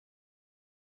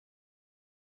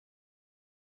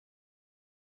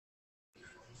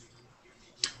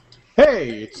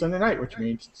Hey, it's Sunday night, which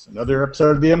means it's another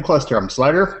episode of the M Cluster. I'm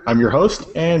Slider. I'm your host,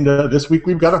 and this week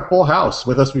we've got a full house.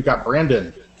 With us, we've got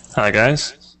Brandon, Hi,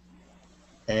 guys.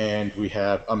 and we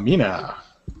have Amina.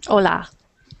 Hola.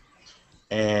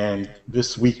 And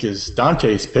this week is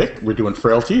Dante's pick. We're doing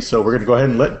Frailty, so we're going to go ahead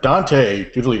and let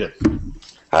Dante do the lead it.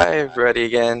 Hi, everybody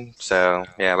again. So,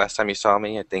 yeah, last time you saw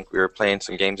me, I think we were playing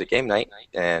some games at game night,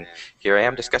 and here I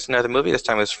am discussing another movie. This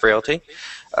time it was Frailty.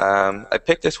 I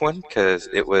picked this one because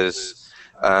it was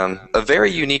a very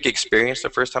unique experience the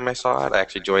first time I saw it. I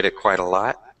actually enjoyed it quite a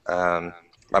lot.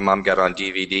 My mom got it on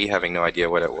DVD, having no idea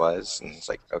what it was, and it's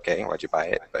like, okay, why'd you buy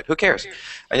it? But who cares?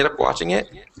 I ended up watching it,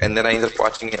 and then I ended up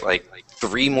watching it like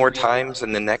 3 more times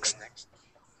in the next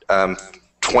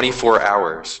 24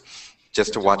 hours.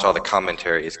 Just to watch all the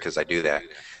commentaries, because I do that.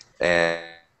 And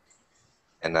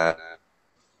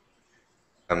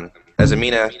as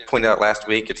Amina pointed out last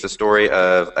week, it's the story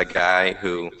of a guy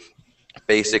who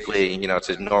basically, it's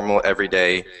his normal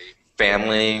everyday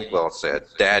family. Well, it's a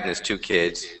dad and his 2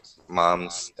 kids.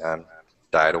 Mom's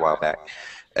died a while back.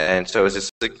 And so it's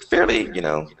this fairly,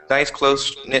 nice,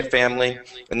 close-knit family.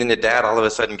 And then the dad all of a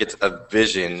sudden gets a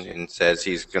vision and says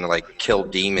he's going to, kill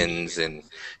demons and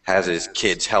has his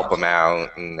kids help him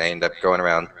out. And they end up going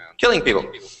around killing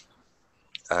people.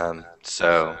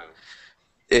 So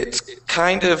it's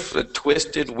kind of a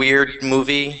twisted, weird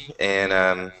movie.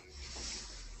 And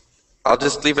I'll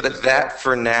just leave it at that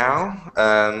for now.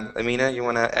 Amina, you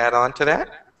want to add on to that?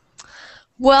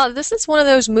 Well, this is one of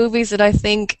those movies that I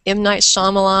think M. Night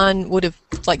Shyamalan would have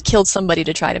killed somebody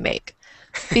to try to make,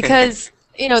 because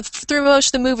through most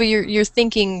of the movie you're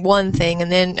thinking one thing,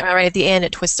 and then right at the end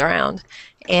it twists around,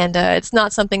 and it's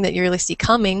not something that you really see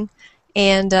coming,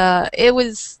 and it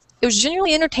was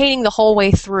genuinely entertaining the whole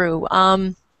way through.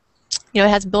 It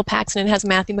has Bill Paxton, it has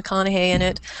Matthew McConaughey in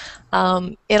it.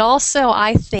 It also,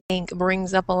 I think,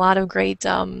 brings up a lot of great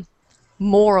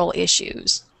moral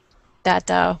issues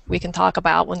that we can talk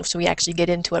about once we actually get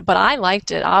into it. But I liked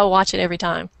it. I'll watch it every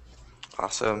time.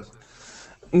 Awesome.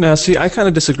 Now, see, I kind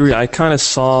of disagree. I kind of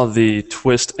saw the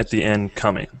twist at the end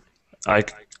coming.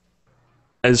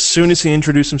 As soon as he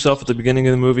introduced himself at the beginning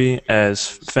of the movie as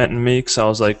Fenton Meeks, I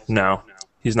was like, no,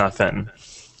 he's not Fenton.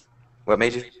 What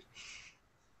made you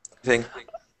think?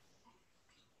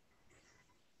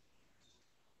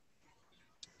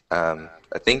 I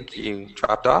think you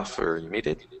dropped off or you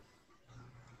muted.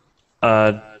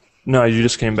 No, you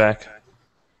just came back.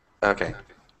 Okay.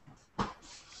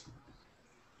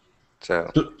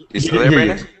 So, you still there,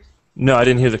 Brandon? No, I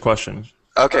didn't hear the question.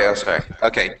 Okay, oh, sorry.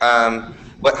 Okay. How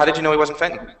did you know he wasn't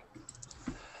Fenton?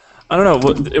 I don't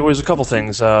know. It was a couple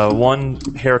things. One,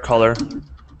 hair color,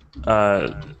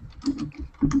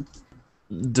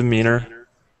 demeanor.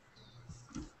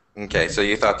 Okay, so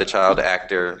you thought the child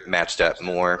actor matched up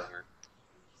more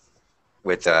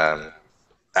with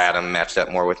Adam matched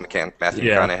up more with Matthew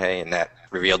McConaughey, and that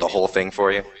revealed the whole thing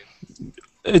for you?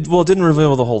 It didn't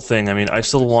reveal the whole thing. I mean, I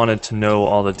still wanted to know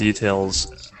all the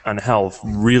details on how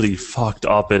really fucked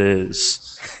up it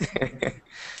is. Okay.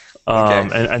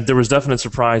 And there was definite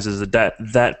surprises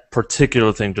that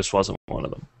particular thing just wasn't one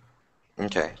of them.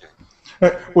 Okay.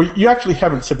 Well, you actually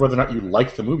haven't said whether or not you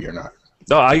liked the movie or not.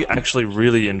 No, I actually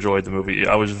really enjoyed the movie.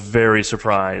 I was very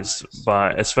surprised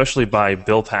especially by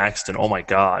Bill Paxton. Oh my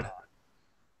God.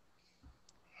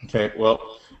 Okay,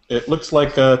 well, it looks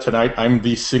like tonight I'm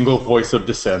the single voice of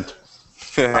dissent.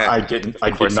 I did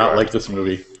not like this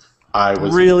movie. I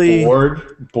was really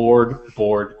bored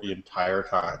the entire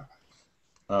time.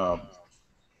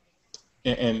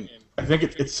 And I think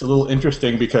it's a little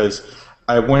interesting because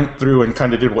I went through and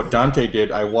kind of did what Dante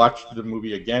did. I watched the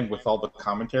movie again with all the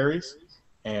commentaries,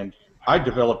 and I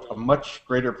developed a much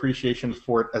greater appreciation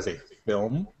for it as a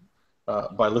film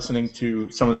by listening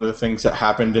to some of the things that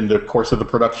happened in the course of the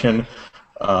production.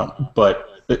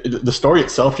 But the story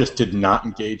itself just did not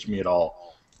engage me at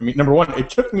all. I mean, number one, it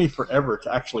took me forever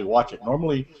to actually watch it.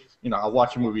 Normally, I'll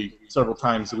watch a movie several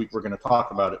times a week. We're going to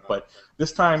talk about it, but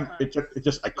this time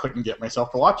I couldn't get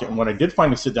myself to watch it. And when I did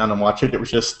finally sit down and watch it, it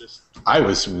was just I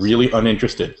was really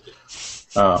uninterested.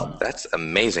 That's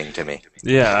amazing to me.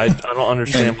 Yeah, I don't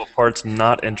understand what part's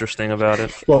not interesting about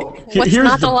it. Well, What's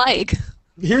not to like?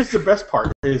 Here's the best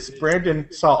part: is Brandon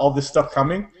saw all this stuff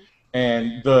coming,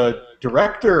 and the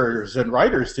directors and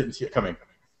writers didn't see it coming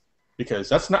because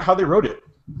that's not how they wrote it.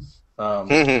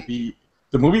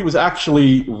 The movie was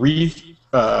actually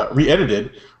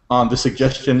re-edited on the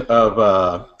suggestion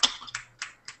of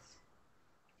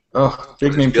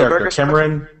big name character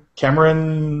Cameron.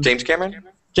 James Cameron?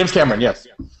 James Cameron, yes.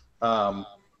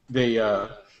 They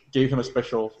gave him a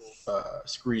special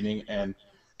screening, and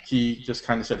he just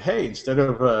kind of said, "Hey, instead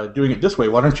of doing it this way,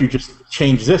 why don't you just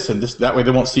change this and this? That way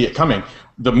they won't see it coming."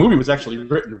 The movie was actually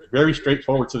written very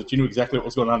straightforward, so that you knew exactly what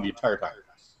was going on the entire time.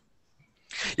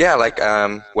 Yeah, like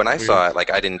when I saw it,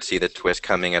 like I didn't see the twist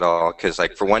coming at all. Because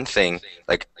like for one thing,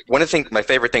 like one of the things, my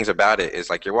favorite things about it is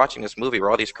like you're watching this movie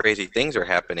where all these crazy things are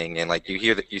happening, and like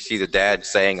you see the dad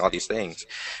saying all these things,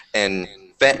 and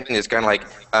Fenton is kind of like,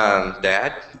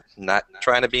 Dad, not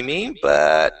trying to be mean,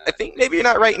 but I think maybe you're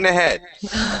not right in the head.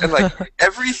 And like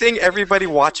everything everybody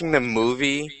watching the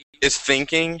movie is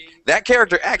thinking, that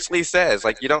character actually says.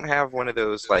 Like you don't have one of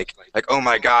those like oh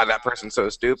my God, that person's so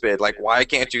stupid. Like why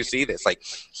can't you see this? Like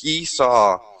he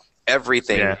saw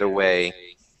everything the way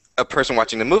a person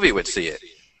watching the movie would see it.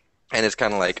 And it's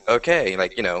kind of like, okay,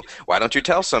 like, you know, why don't you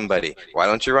tell somebody? Why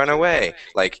don't you run away?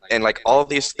 Like, and like all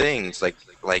these things, like,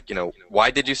 you know, why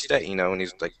did you stay? You know, and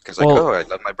he's like, because like, oh, I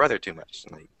love my brother too much.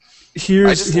 And like,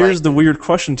 here's the weird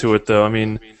question to it, though. I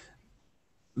mean,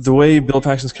 the way Bill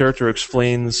Paxton's character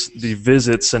explains the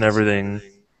visits and everything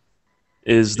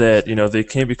is that, you know, they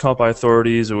can't be caught by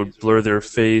authorities, it would blur their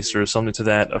face or something to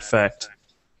that effect.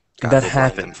 God that will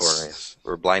happens. Blind them for us,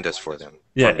 or blind us for them.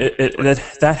 Yeah,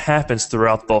 that happens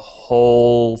throughout the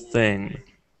whole thing.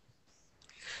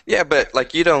 Yeah, but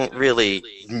like you don't really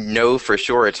know for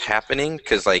sure it's happening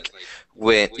because like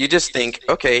when you just think,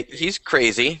 okay, he's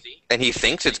crazy and he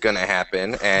thinks it's gonna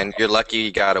happen, and you're lucky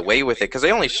you got away with it because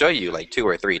they only show you like 2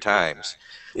 or 3 times.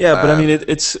 Yeah, but I mean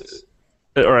it's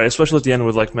all right, especially at the end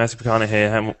with like Matthew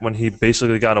McConaughey when he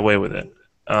basically got away with it.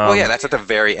 Well, yeah, that's at the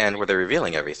very end where they're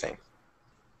revealing everything.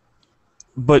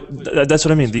 But that's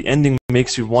what I mean. The ending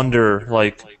makes you wonder,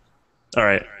 like, all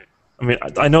right, I mean,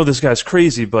 I know this guy's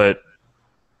crazy, but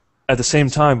at the same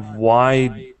time,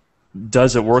 why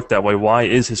does it work that way? Why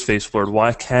is his face blurred?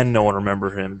 Why can no one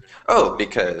remember him? Oh,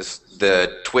 because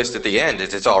the twist at the end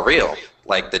is it's all real.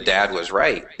 Like, the dad was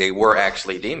right. They were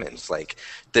actually demons. Like,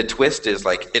 the twist is,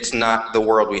 like, it's not the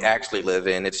world we actually live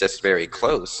in. It's just very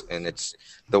close, and it's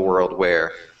the world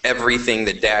where everything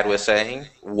the dad was saying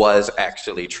was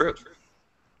actually true.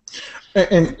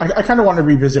 And I kind of want to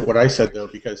revisit what I said, though,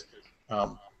 because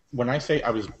when I say I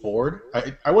was bored,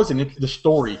 I wasn't. The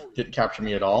story didn't capture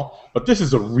me at all. But this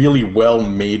is a really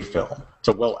well-made film. It's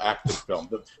a well-acted film.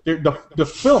 The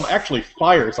film actually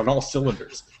fires on all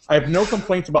cylinders. I have no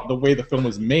complaints about the way the film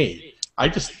was made. I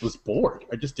just was bored.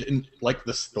 I just didn't like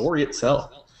the story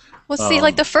itself. Well, see,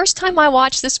 like the first time I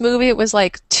watched this movie, it was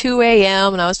like 2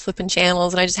 a.m. and I was flipping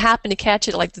channels, and I just happened to catch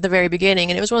it like at the very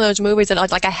beginning, and it was one of those movies that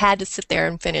I had to sit there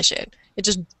and finish it. It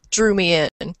just drew me in.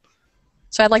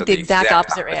 So I had like the exact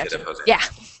opposite reaction. Yeah.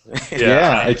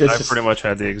 Yeah, I pretty much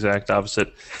had the exact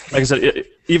opposite. Like I said,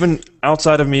 even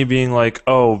outside of me being like,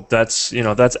 oh, that's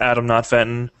Adam, not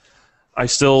Fenton, I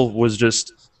still was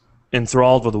just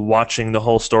enthralled with watching the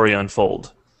whole story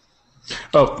unfold.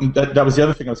 Oh, that was the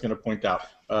other thing I was going to point out.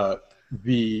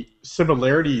 The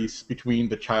similarities between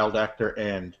the child actor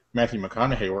and Matthew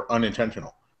McConaughey were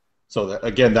unintentional. So that,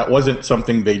 again, that wasn't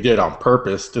something they did on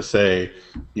purpose to say,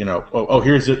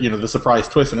 here's the surprise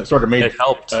twist, and it sort of made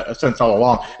sense all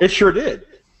along. It sure did,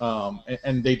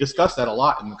 and they discussed that a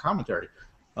lot in the commentary.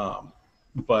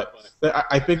 But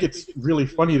I think it's really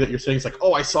funny that you're saying it's like,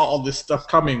 oh, I saw all this stuff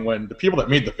coming when the people that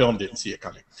made the film didn't see it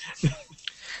coming.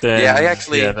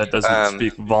 That doesn't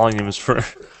speak volumes for.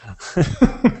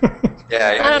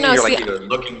 I don't know. You're like either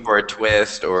looking for a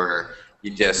twist, or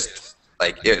you just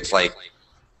it's like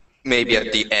maybe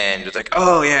at the end it's like,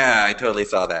 oh yeah, I totally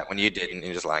saw that when you didn't, and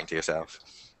you're just lying to yourself.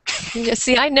 Yeah,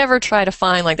 see, I never try to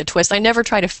find like the twist. I never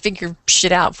try to figure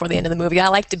shit out before the end of the movie. I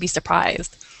like to be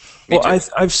surprised. Well,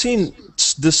 I've seen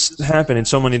this happen in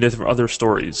so many different other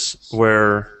stories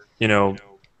where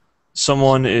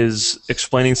someone is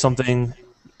explaining something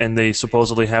and they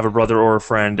supposedly have a brother or a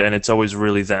friend, and it's always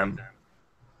really them.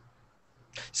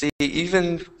 See,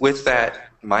 even with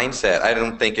that mindset, I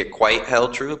don't think it quite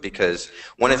held true, because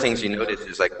one of the things you notice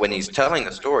is like when he's telling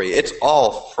the story, it's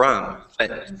all from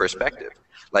Fenton's perspective.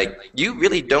 Like, you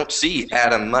really don't see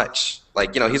Adam much.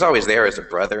 Like, he's always there as a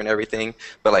brother and everything,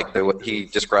 but like he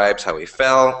describes how he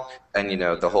fell, and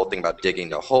the whole thing about digging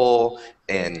the hole,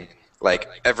 and like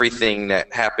everything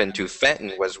that happened to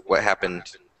Fenton was what happened.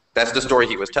 That's the story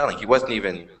he was telling. He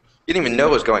didn't even know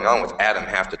what was going on with Adam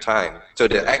half the time. So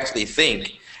to actually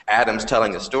think Adam's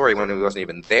telling the story when he wasn't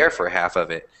even there for half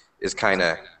of it is kind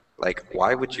of like,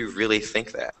 why would you really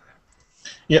think that?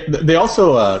 Yeah, they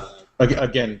also,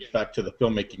 again, back to the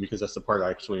filmmaking, because that's the part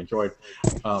I actually enjoyed.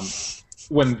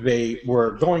 When they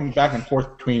were going back and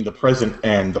forth between the present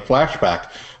and the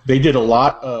flashback, they did a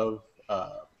lot of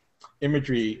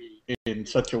imagery in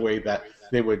such a way that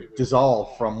they would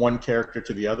dissolve from one character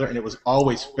to the other, and it was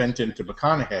always Fenton to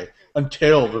McConaughey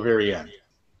until the very end.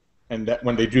 And that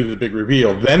when they do the big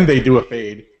reveal, then they do a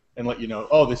fade and let you know,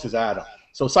 oh, this is Adam.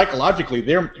 So psychologically,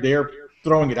 they're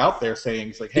throwing it out there, saying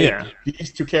it's like, hey,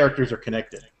 these two characters are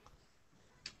connected.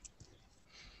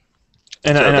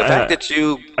 And, so the fact that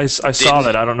you I saw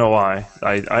that. I don't know why.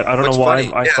 I don't know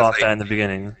why I thought that in the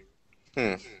beginning.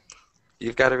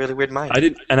 You've got a really weird mind. I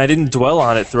didn't dwell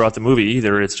on it throughout the movie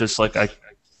either. It's just like I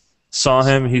saw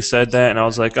him, he said that, and I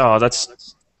was like, oh,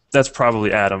 that's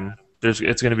probably Adam.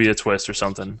 It's going to be a twist or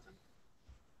something.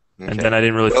 Okay. And then I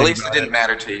didn't really think at least it didn't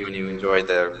matter to you, and you enjoyed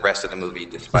the rest of the movie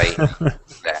despite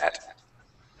that.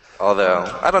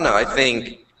 Although, I don't know. I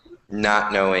think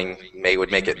not knowing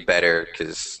would make it better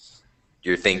because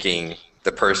you're thinking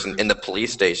the person in the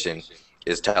police station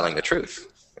is telling the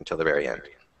truth until the very end.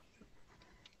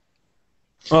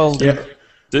 Well,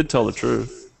 did tell the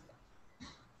truth.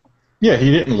 Yeah,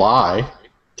 he didn't lie,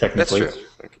 technically. That's true.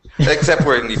 Except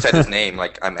when he said his name,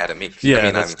 like, I'm Adam Meeks. Yeah,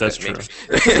 that's true.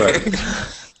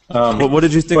 What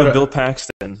did you think of Bill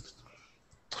Paxton?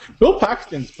 Bill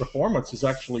Paxton's performance is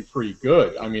actually pretty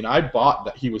good. I mean, I bought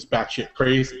that he was batshit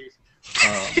crazy.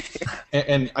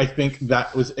 And I think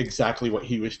that was exactly what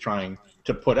he was trying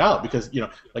to put out because,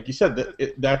 like you said,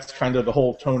 that's kind of the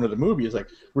whole tone of the movie is like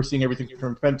we're seeing everything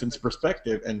from Fenton's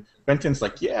perspective, and Fenton's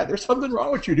like, yeah, there's something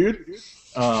wrong with you, dude.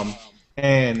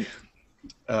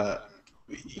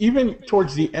 Even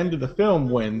towards the end of the film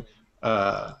when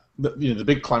the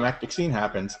big climactic scene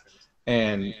happens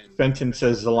and Fenton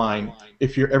says the line,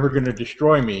 if you're ever going to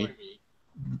destroy me,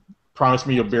 promise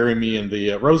me you'll bury me in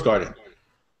the rose garden.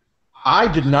 I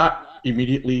did not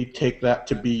immediately take that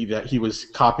to be that he was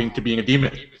copying to being a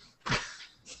demon.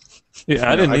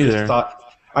 Yeah, I didn't either.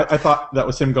 I thought that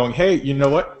was him going, hey, you know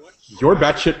what? You're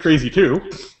batshit crazy too.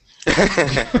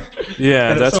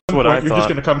 Yeah, that's what I thought. You're just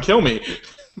going to come kill me.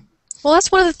 Well,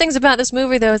 that's one of the things about this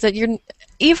movie, though, is that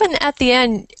even at the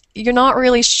end, you're not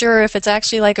really sure if it's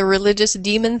actually like a religious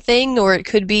demon thing, or it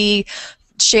could be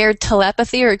shared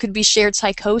telepathy, or it could be shared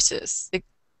psychosis.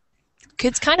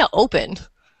 It's kind of open.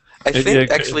 I think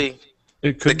actually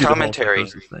the commentary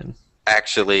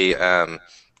actually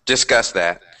discussed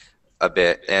that a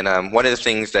bit, and one of the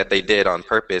things that they did on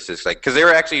purpose is like because they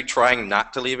were actually trying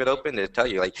not to leave it open to tell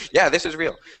you like, yeah, this is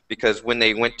real. Because when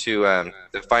they went to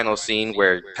the final scene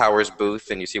where Powers' booth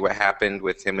and you see what happened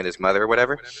with him and his mother or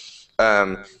whatever,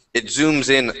 it zooms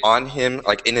in on him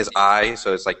like in his eye,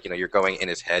 so it's like you're going in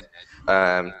his head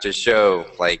to show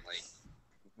like.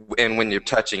 And when you're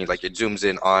touching, like it zooms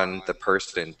in on the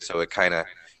person, so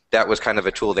that was kind of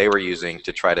a tool they were using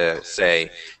to try to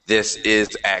say this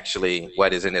is actually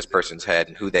what is in this person's head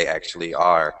and who they actually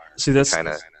are. See, that's kind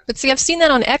of. But see, I've seen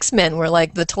that on X-Men, where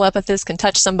like the telepathist can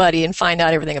touch somebody and find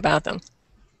out everything about them.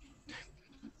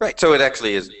 Right. So it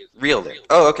actually is real. Then.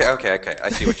 Oh, okay. I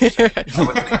see what you're saying. I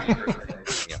wasn't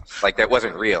thinking like that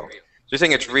wasn't real. You're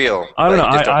saying it's real. I don't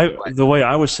know. The way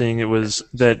I was seeing it was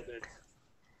that.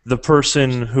 The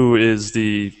person who is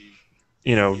the,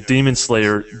 demon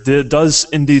slayer does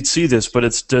indeed see this, but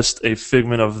it's just a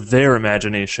figment of their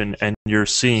imagination, and you're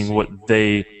seeing what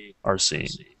they are seeing.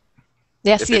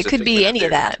 Yeah, see, it could be any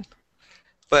of that.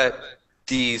 But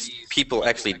these people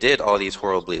actually did all these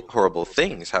horrible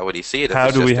things. How would he see it?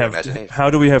 How do we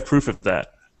have proof of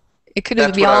that? It could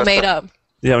be all made up.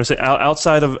 Yeah, I'm saying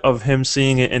outside of him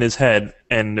seeing it in his head,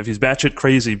 and if he's batshit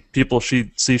crazy, people see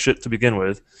shit to begin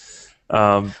with.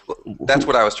 That's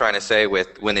what I was trying to say with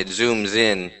when it zooms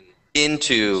in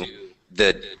into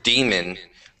the demon,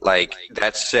 like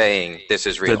that's saying this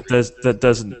is real. That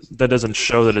doesn't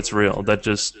show that it's real. That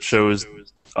just shows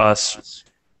us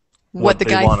what the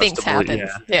guy thinks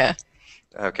happens. Yeah.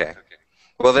 Okay.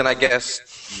 Well, then I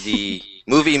guess the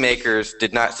movie makers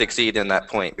did not succeed in that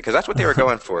point because that's what they were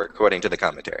going for, according to the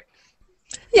commentary.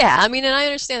 Yeah, I mean, and I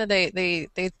understand that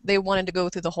they wanted to go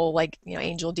through the whole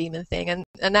angel demon thing, and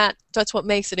that's what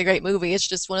makes it a great movie. It's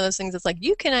just one of those things that's like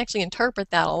you can actually interpret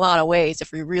that a lot of ways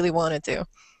if you really wanted to.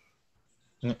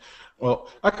 Well,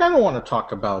 I kind of want to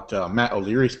talk about Matt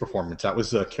O'Leary's performance. That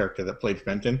was the character that played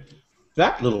Fenton.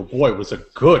 That little boy was a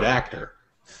good actor.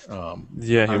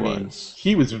 Yeah, he was.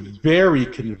 He was very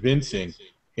convincing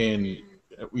in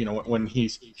when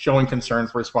he's showing concern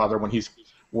for his father, when he's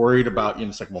worried about,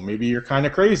 it's like, well, maybe you're kind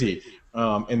of crazy.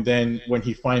 And then when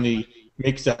he finally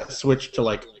makes that switch to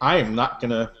like, I am not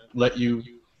going to let you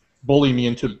bully me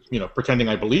into, pretending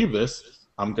I believe this.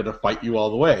 I'm going to fight you all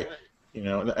the way.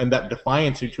 And that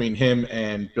defiance between him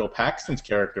and Bill Paxton's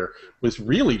character was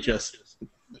really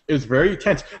it was very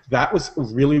tense. That was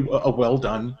really a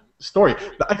well-done story.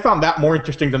 I found that more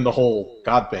interesting than the whole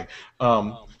God thing.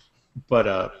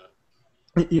 But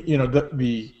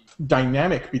the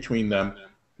dynamic between them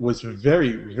was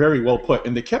very, very well put,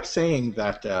 and they kept saying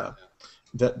that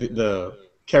that the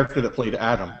character that played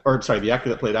Adam, or sorry, the actor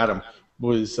that played Adam,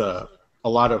 was a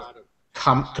lot of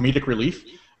comedic relief,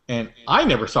 and I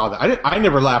never saw that. I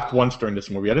never laughed once during this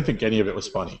movie. I didn't think any of it was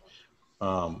funny.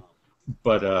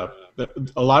 But a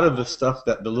lot of the stuff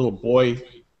that the little boy,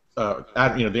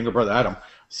 Adam, the younger brother Adam,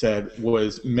 said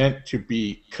was meant to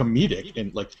be comedic,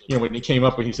 and like when he came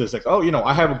up and he says like, oh,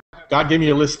 God gave me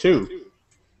a list too,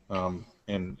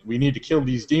 and we need to kill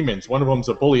these demons. One of them's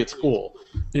a bully at school.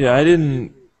 Yeah, I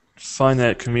didn't find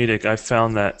that comedic. I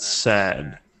found that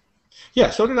sad. Yeah,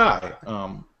 so did I.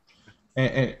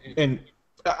 And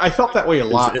I felt that way a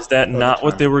lot. Is that not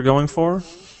what they were going for?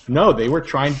 No, they were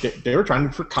trying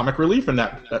for comic relief in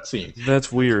that scene.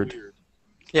 That's weird.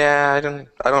 Yeah,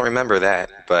 I don't remember that,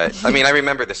 but I mean, I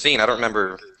remember the scene. I don't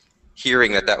remember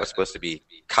hearing that was supposed to be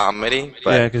comedy.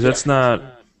 But, yeah, because that's not.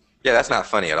 Yeah, that's not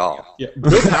funny at all. Yeah,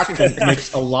 Bill Paxton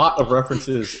makes a lot of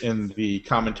references in the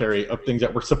commentary of things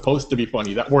that were supposed to be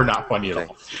funny that were not funny at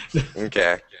all.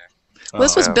 Okay. Well,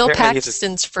 this was Bill apparently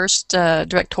Paxton's first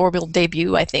directorial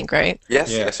debut, I think, right?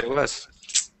 Yes, Yeah. yes, it was.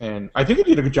 And I think he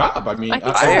did a good job. I mean, I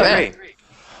think I so, agree.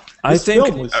 I this think,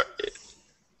 film was,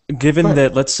 given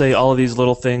that, let's say, all of these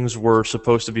little things were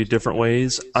supposed to be different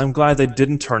ways, I'm glad they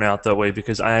didn't turn out that way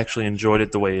because I actually enjoyed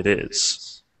it the way it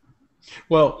is.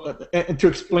 well, and to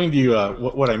explain to you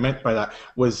what I meant by that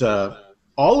was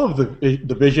all of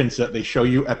the visions that they show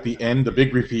you at the end, the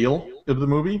big reveal of the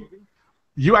movie.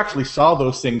 You actually saw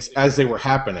those things as they were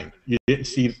happening.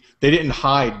 They didn't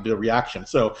hide the reaction.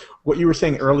 So what you were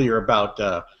saying earlier about,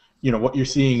 what you're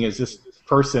seeing is this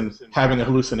person having a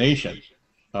hallucination.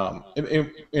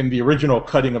 In the original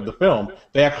cutting of the film,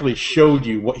 they actually showed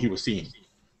you what he was seeing.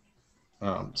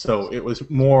 So it was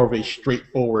more of a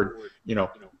straightforward,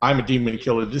 I'm a demon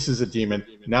killer, this is a demon,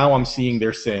 now I'm seeing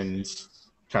their sins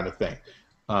kind of thing.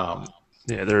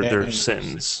 Yeah, their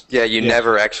sins. Yeah, you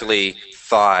never actually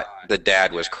thought the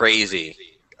dad was crazy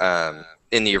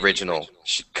in the original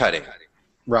cutting.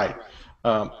 Right.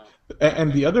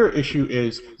 And the other issue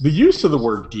is the use of the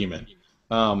word demon.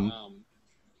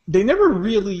 They never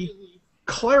really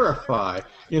clarify.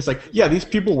 It's like, yeah, these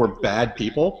people were bad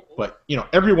people, but,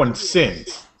 everyone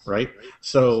sins, right?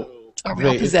 So Are we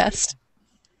all possessed?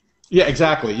 Yeah,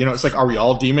 exactly. It's like, are we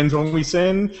all demons when we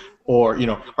sin? Or,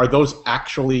 are those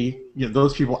actually,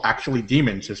 those people actually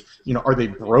demons? Are they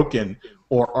broken,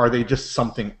 or are they just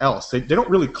something else? They don't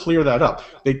really clear that up.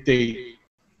 They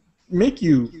make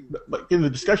you, like in the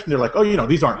discussion, they're like, oh,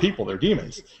 these aren't people, they're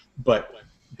demons. But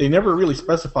they never really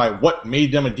specify what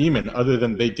made them a demon other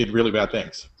than they did really bad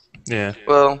things. Yeah.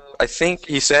 Well, I think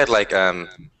he said,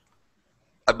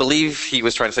 I believe he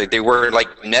was trying to say they were,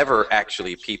 never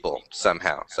actually people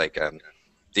somehow. It's like,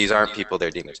 these aren't people,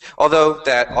 they're demons. Although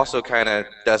that also kind of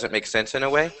doesn't make sense in a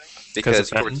way, because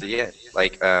towards the end,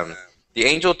 the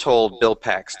angel told Bill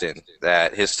Paxton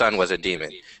that his son was a demon,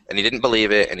 and he didn't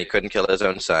believe it, and he couldn't kill his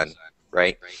own son,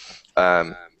 right?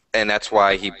 And that's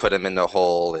why he put him in the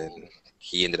hole, and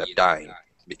he ended up dying,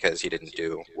 because he didn't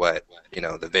do what,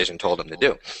 the vision told him to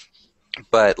do.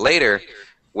 But later,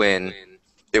 when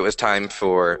it was time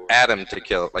for Adam to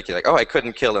kill, you're like, oh, I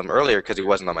couldn't kill him earlier because he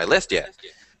wasn't on my list yet.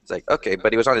 It's like, okay,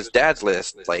 but he was on his dad's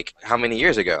list, how many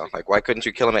years ago? Why couldn't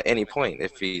you kill him at any point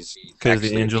if he's... Because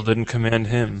the angel didn't command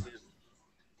him.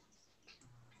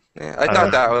 Yeah, I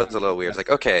thought that was a little weird. It's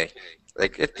like, okay, I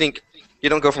think you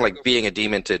don't go from, being a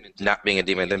demon to not being a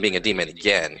demon, then being a demon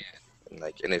again.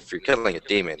 And if you're killing a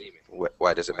demon,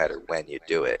 why does it matter when you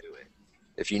do it?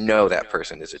 If you know that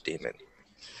person is a demon.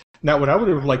 Now, what I would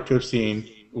have liked to have seen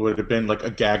would have been like a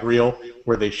gag reel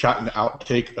where they shot an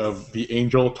outtake of the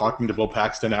angel talking to Bill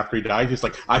Paxton after he died. He's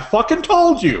like, I fucking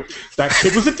told you that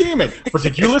kid was a demon, but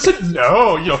did you listen?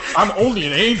 No, I'm only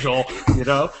an angel,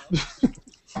 It's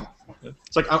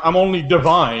like, I'm only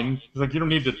divine. It's like, you don't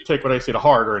need to take what I say to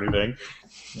heart or anything.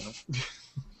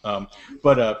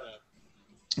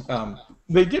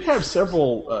 They did have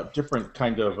several different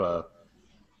kind of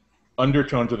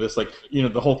undertones of this,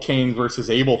 the whole Cain versus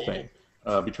Abel thing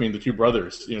between the two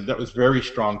brothers. That was very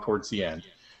strong towards the end.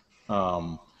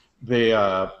 They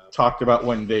talked about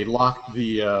when they locked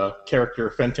the character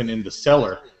Fenton in the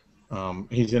cellar.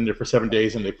 He's in there for 7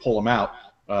 days, and they pull him out.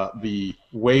 The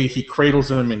way he cradles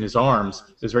him in his arms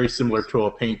is very similar to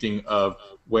a painting of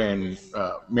when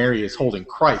Mary is holding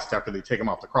Christ after they take him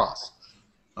off the cross.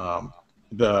 One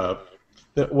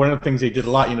of the things they did a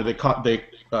lot, they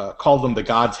called him the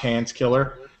God's Hands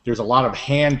Killer. There's a lot of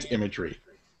hand imagery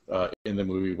in the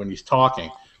movie when he's talking.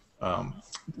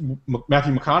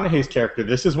 Matthew McConaughey's character,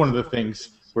 this is one of the things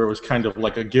where it was kind of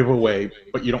like a giveaway,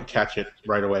 but you don't catch it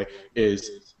right away,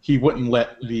 is he wouldn't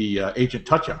let the agent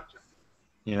touch him.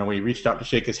 You know, when he reached out to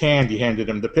shake his hand, he handed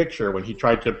him the picture. When he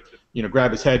tried to, you know,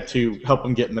 grab his head to help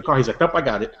him get in the car, he's like, nope, I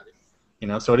got it. You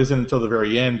know, so it isn't until the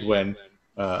very end when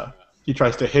he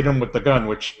tries to hit him with the gun,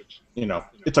 which, you know,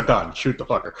 it's a gun, shoot the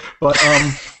fucker. But,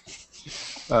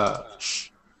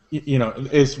 you know,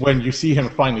 is when you see him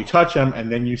finally touch him,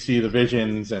 and then you see the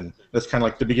visions, and that's kind of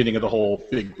like the beginning of the whole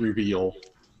big reveal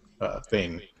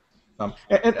thing. And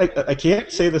I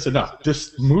can't say this enough.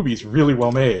 This movie's really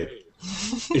well made.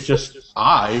 It's just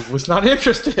I was not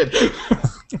interested.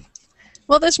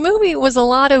 Well, this movie was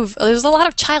there's a lot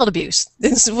of child abuse.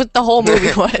 This is what the whole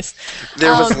movie was.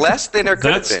 There was less than there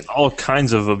could have That's been. all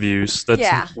kinds of abuse. That's,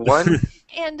 Yeah. One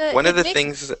And of the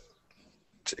things.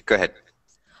 Go ahead.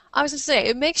 I was going to say,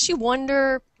 it makes you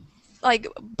wonder, like,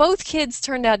 both kids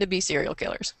turned out to be serial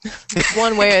killers,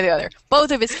 one way or the other.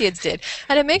 Both of his kids did.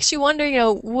 And it makes you wonder, you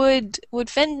know, would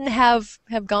Fenton have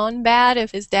gone bad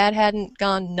if his dad hadn't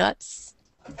gone nuts?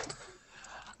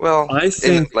 Well, I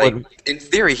think in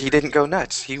theory, he didn't go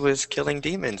nuts. He was killing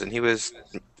demons, and he was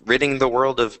ridding the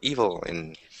world of evil.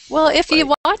 And Well, if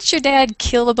you watch your dad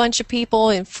kill a bunch of people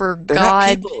and for they're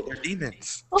God... not people, they're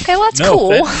demons. Okay, well, that's No,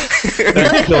 cool.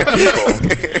 Fenton killed people.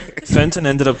 Fenton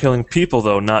ended up killing people,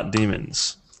 though, not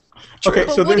demons. Okay,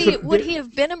 But so would he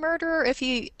have been a murderer if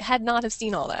he had not have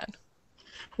seen all that?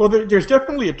 Well, there's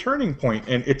definitely a turning point,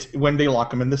 and it's when they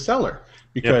lock him in the cellar.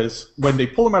 Because when they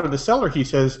pull him out of the cellar, he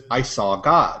says, I saw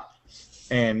God.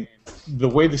 And the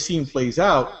way the scene plays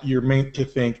out, you're meant to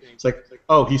think, it's like,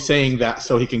 oh, he's saying that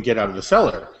so he can get out of the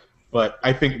cellar. But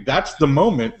I think that's the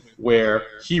moment where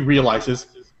he realizes,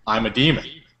 I'm a demon.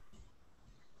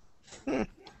 Well,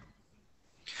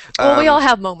 we all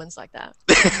have moments like that.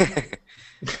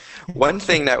 One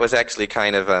thing that was actually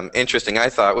kind of interesting, I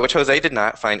thought, which Jose did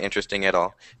not find interesting at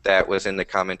all, that was in the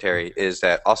commentary, is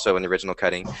that also in the original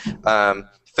cutting,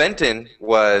 Fenton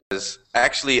was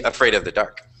actually afraid of the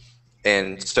dark.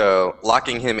 And so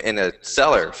locking him in a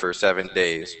cellar for 7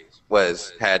 days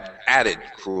had added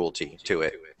cruelty to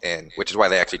it, and which is why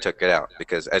they actually took it out.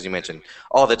 Because, as you mentioned,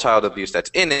 all the child abuse that's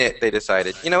in it, they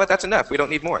decided, you know what, that's enough. We don't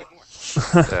need more.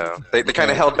 So they kind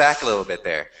of held back a little bit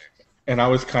there. And I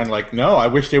was kind of like, no, I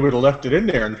wish they would have left it in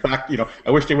there. In fact, you know, I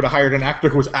wish they would have hired an actor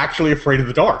who was actually afraid of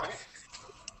the dark.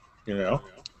 You know?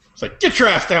 It's like, get your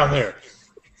ass down there!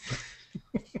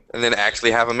 And then actually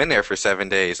have him in there for 7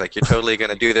 days. Like, you're totally going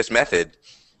to do this method.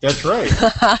 That's right.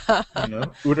 You know,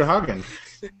 Uta Hagen.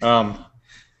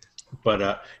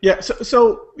 Yeah,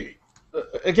 so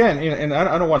again, and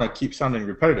I don't want to keep sounding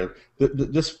repetitive,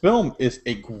 this film is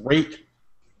a great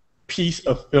piece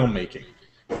of filmmaking.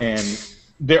 And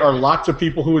there are lots of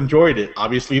people who enjoyed it.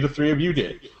 Obviously, the three of you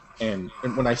did. And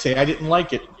when I say I didn't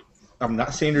like it, I'm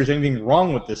not saying there's anything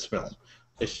wrong with this film.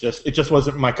 It just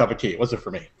wasn't my cup of tea. It wasn't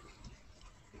for me.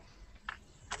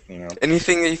 You know?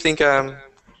 Anything that you think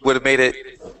would have made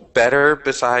it better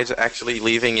besides actually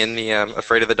leaving in the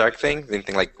afraid of the dark thing?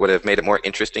 Anything like would have made it more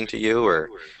interesting to you, or?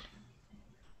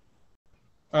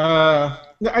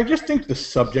 I just think the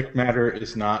subject matter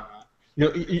is not.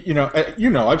 You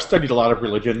know, I've studied a lot of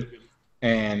religion,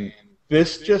 and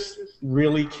this just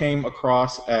really came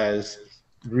across as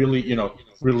really, you know,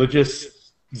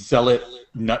 religious zealot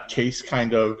nutcase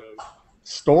kind of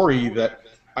story that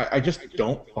I just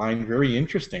don't find very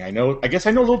interesting. I guess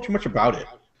I know a little too much about it,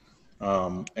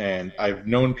 and I've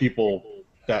known people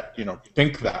that, you know,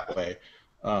 think that way.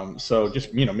 So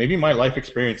just, you know, maybe my life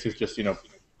experience is just, you know,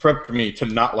 prepped me to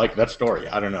not like that story.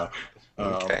 I don't know.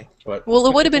 Okay. But Well,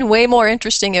 it would have been way more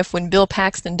interesting if when Bill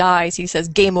Paxton dies, he says,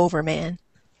 "Game over, man."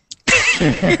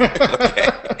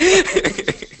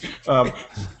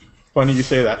 Funny you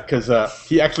say that, because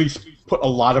he actually put a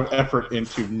lot of effort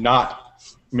into not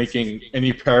making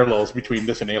any parallels between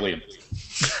this and Alien.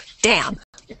 Damn.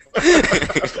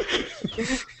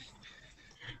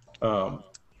 One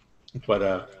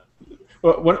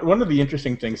of the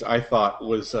interesting things I thought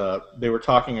was they were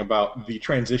talking about the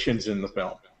transitions in the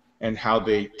film and how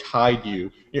they tied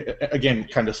you, again,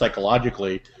 kind of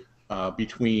psychologically,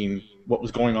 between what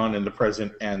was going on in the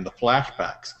present and the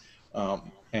flashbacks.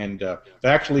 They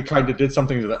actually kind of did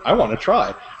something that I want to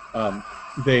try.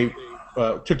 They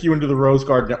took you into the Rose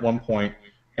Garden at one point,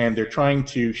 and they're trying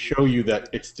to show you that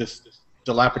it's this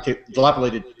dilapidated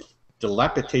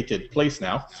place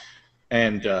now,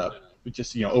 and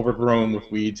just, you know, overgrown with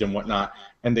weeds and whatnot.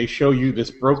 And they show you this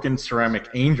broken ceramic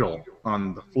angel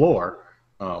on the floor,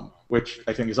 which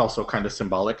I think is also kind of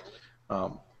symbolic.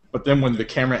 But then when the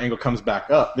camera angle comes back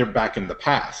up, they're back in the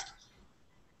past.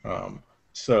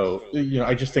 So,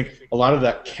 I just think a lot of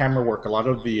that camera work, a lot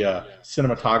of the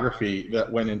cinematography that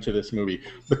went into this movie.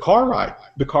 The car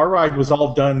ride was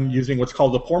all done using what's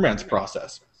called the poor man's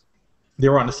process. They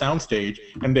were on a soundstage,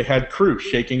 and they had crew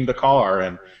shaking the car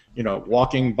and,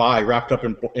 walking by wrapped up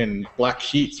in black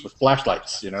sheets with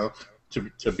flashlights, to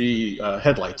be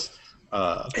headlights.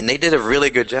 And they did a really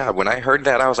good job. When I heard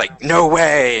that, I was like, no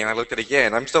way! And I looked at it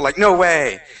again. I'm still like, no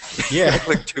way! Yeah. It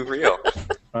looked too real.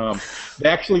 They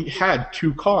actually had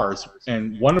two cars,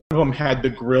 and one of them had the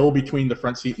grill between the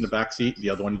front seat and the back seat. The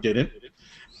other one didn't.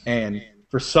 And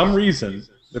for some reason,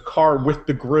 the car with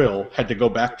the grill had to go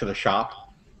back to the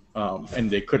shop, and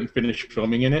they couldn't finish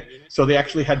filming in it. So they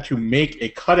actually had to make a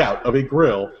cutout of a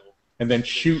grill and then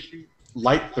shoot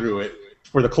light through it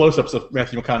for the close-ups of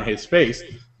Matthew McConaughey's face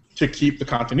to keep the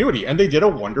continuity. And they did a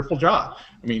wonderful job.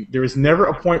 I mean, there was never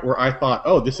a point where I thought,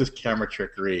 oh, this is camera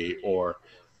trickery, or,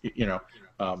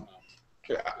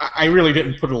 I really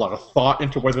didn't put a lot of thought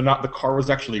into whether or not the car was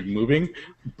actually moving,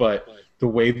 but the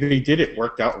way they did it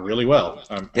worked out really well.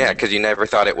 Yeah, because you never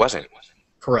thought it wasn't.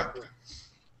 Correct.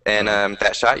 And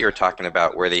that shot you were talking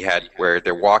about where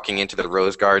they're walking into the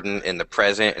rose garden in the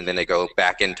present and then they go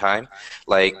back in time,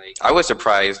 like, I was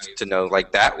surprised to know,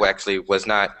 like, that actually was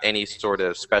not any sort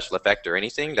of special effect or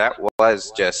anything. That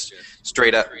was just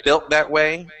straight up built that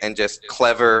way and just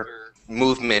clever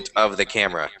movement of the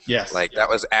camera. Yes. Like, that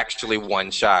was actually one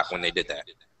shot when they did that.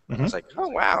 Mm-hmm. I was like, oh,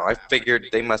 wow. I figured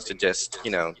they must have just,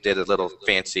 did a little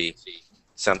fancy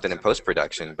something in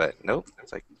post-production, but nope.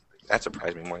 It's like, that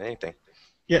surprised me more than anything.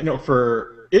 Yeah, no,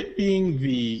 for it being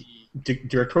the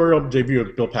directorial debut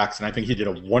of Bill Paxton, I think he did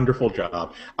a wonderful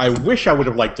job. I wish I would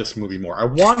have liked this movie more. I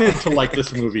wanted to like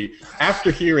this movie after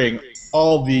hearing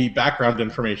all the background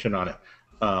information on it.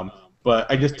 But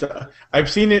I just,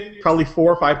 I've seen it probably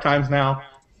 4 or 5 times now,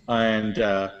 and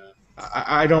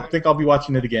I don't think I'll be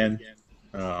watching it again.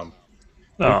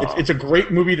 It's a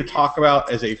great movie to talk about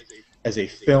as a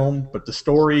film, but the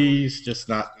story's just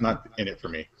not in it for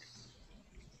me.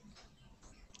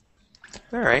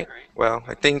 All right. Well,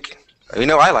 I think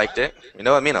I liked it. I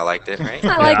liked it, right?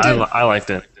 I liked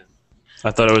it.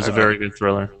 I thought it was a very good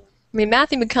thriller. I mean,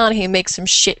 Matthew McConaughey makes some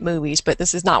shit movies, but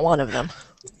this is not one of them.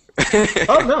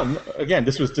 Oh no! Again,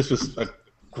 this was a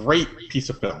great piece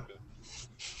of film.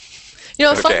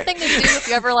 A fun thing to do if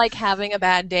you're ever like having a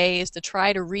bad day is to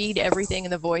try to read everything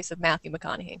in the voice of Matthew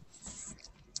McConaughey.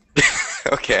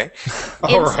 Okay.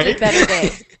 All right. Better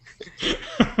day.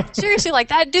 Seriously, like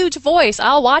that dude's voice,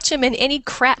 I'll watch him in any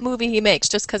crap movie he makes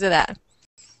just because of that.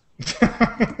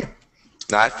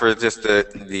 Not for just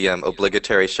the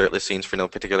obligatory shirtless scenes for no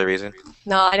particular reason?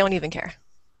 No, I don't even care.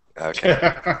 Okay.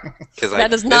 Because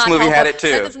this movie had it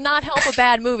too. That does not help a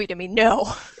bad movie to me,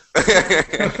 no.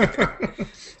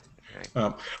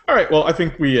 All right, well, I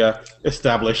think we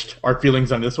established our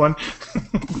feelings on this one.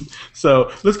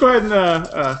 So let's go ahead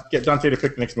and get Dante to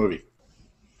pick the next movie.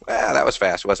 Well, that was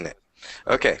fast, wasn't it?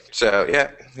 Okay, so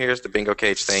yeah, here's the bingo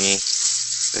cage thingy.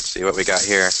 Let's see what we got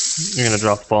here. You're going to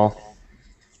drop the ball.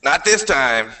 Not this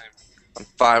time. I'm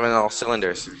firing all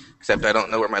cylinders, except I don't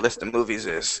know where my list of movies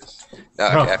is.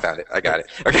 Okay, I found it. I got it.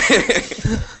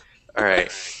 Okay. All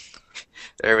right.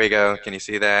 There we go. Can you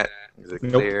see that? Is it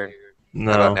clear? Nope.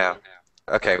 No. How about now?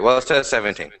 Okay, well, it says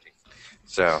 17.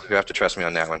 So you have to trust me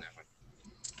on that one.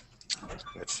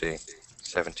 Let's see.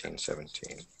 17.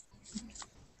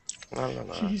 No.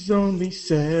 She's only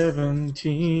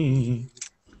 17.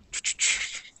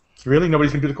 Really?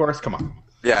 Nobody's going to do the chorus? Come on.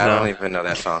 Yeah, I don't even know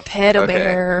that song. Pedo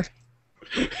bear.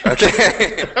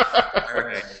 Okay. All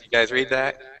right. You guys read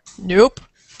that? Nope.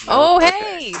 Oh,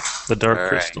 hey! The Dark All right.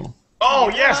 Crystal. Oh,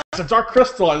 yes! The Dark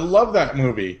Crystal. I love that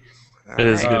movie. It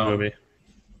is a good movie.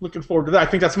 Looking forward to that. I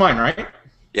think that's mine, right?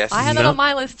 Yes. I have that on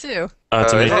my list, too.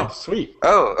 It's amazing. Oh, sweet.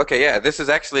 Oh, okay, yeah. This is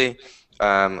actually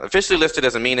officially listed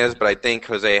as Amina's, but I think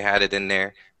Jose had it in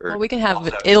there. Well, we can have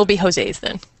it. It'll be Jose's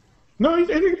then. No, it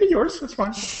can be yours. That's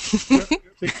fine.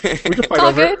 We can fight all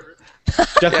over good. it.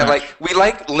 Yeah, like we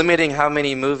like limiting how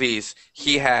many movies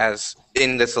he has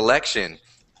in the selection.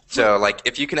 So, like,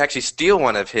 if you can actually steal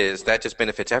one of his, that just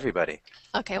benefits everybody.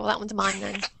 Okay, well, that one's mine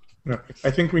then. No, I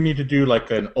think we need to do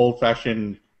like an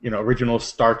old-fashioned, original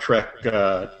Star Trek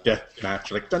death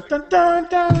match, like dun dun dun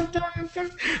dun dun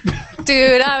dun.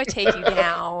 Dude, I would take you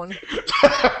down.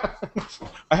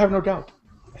 I have no doubt.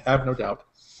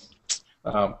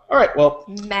 All right, well.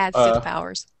 Mad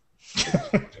superpowers.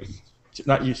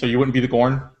 Not you. So you wouldn't be the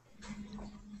Gorn?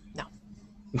 No.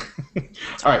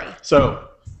 All right. So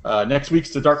next week's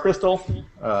The Dark Crystal.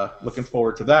 Looking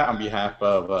forward to that on behalf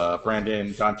of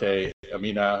Brandon, Dante,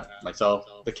 Amina, myself,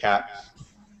 the cat.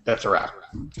 That's a wrap.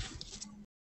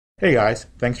 Hey guys,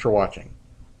 thanks for watching.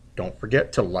 Don't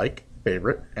forget to like,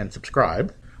 favorite, and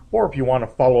subscribe. Or if you want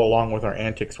to follow along with our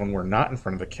antics when we're not in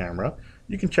front of the camera,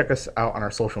 you can check us out on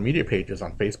our social media pages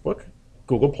on Facebook,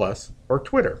 Google+, or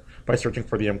Twitter by searching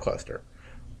for the M Cluster.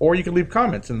 Or you can leave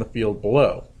comments in the field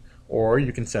below. Or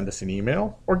you can send us an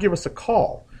email or give us a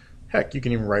call. Heck, you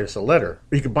can even write us a letter.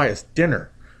 Or you could buy us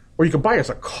dinner. Or you could buy us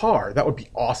a car. That would be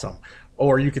awesome.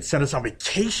 Or you could send us on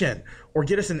vacation. Or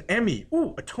get us an Emmy.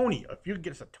 Ooh, a Tony. If you could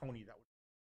get us a Tony, that would